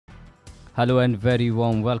Hello and very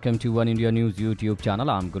warm welcome to One India News YouTube channel.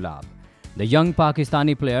 I'm Gulab. The young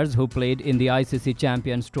Pakistani players who played in the ICC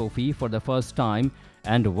Champions trophy for the first time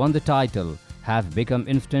and won the title have become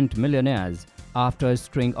instant millionaires after a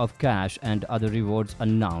string of cash and other rewards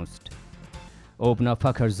announced. Opener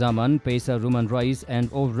Fakhar Zaman, pacer Ruman Rais and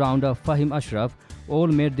all-rounder Fahim Ashraf all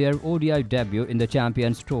made their ODI debut in the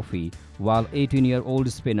Champions trophy, while 18-year-old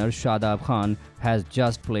spinner Shadab Khan has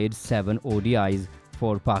just played 7 ODIs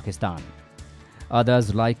for Pakistan.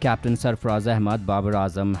 Others like Captain Sarfraz Ahmad, Babar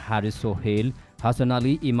Azam, Haris Sohail, Hassan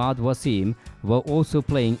Ali, Imad Wasim were also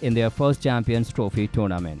playing in their first Champions Trophy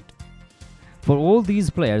tournament. For all these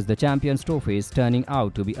players, the Champions Trophy is turning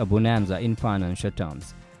out to be a bonanza in financial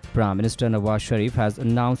terms. Prime Minister Nawaz Sharif has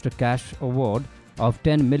announced a cash award of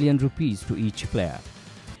 10 million rupees to each player.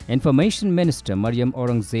 Information Minister Maryam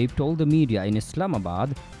Aurangzeb told the media in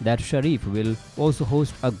Islamabad that Sharif will also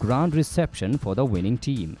host a grand reception for the winning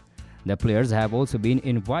team. The players have also been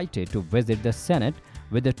invited to visit the Senate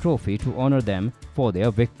with the trophy to honor them for their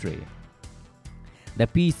victory. The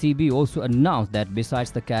PCB also announced that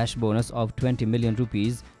besides the cash bonus of 20 million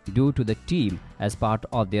rupees due to the team as part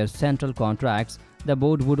of their central contracts, the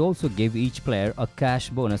board would also give each player a cash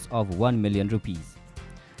bonus of 1 million rupees.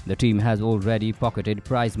 The team has already pocketed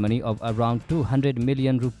prize money of around 200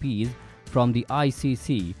 million rupees from the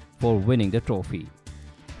ICC for winning the trophy.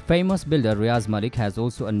 Famous builder Riaz Malik has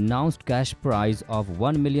also announced cash prize of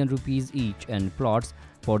 1 million rupees each and plots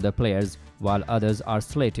for the players, while others are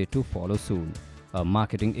slated to follow soon. A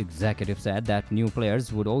marketing executive said that new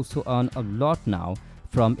players would also earn a lot now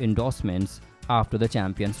from endorsements after the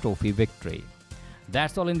Champions Trophy victory.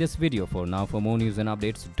 That's all in this video for now. For more news and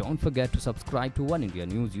updates, don't forget to subscribe to One India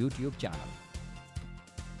News YouTube channel.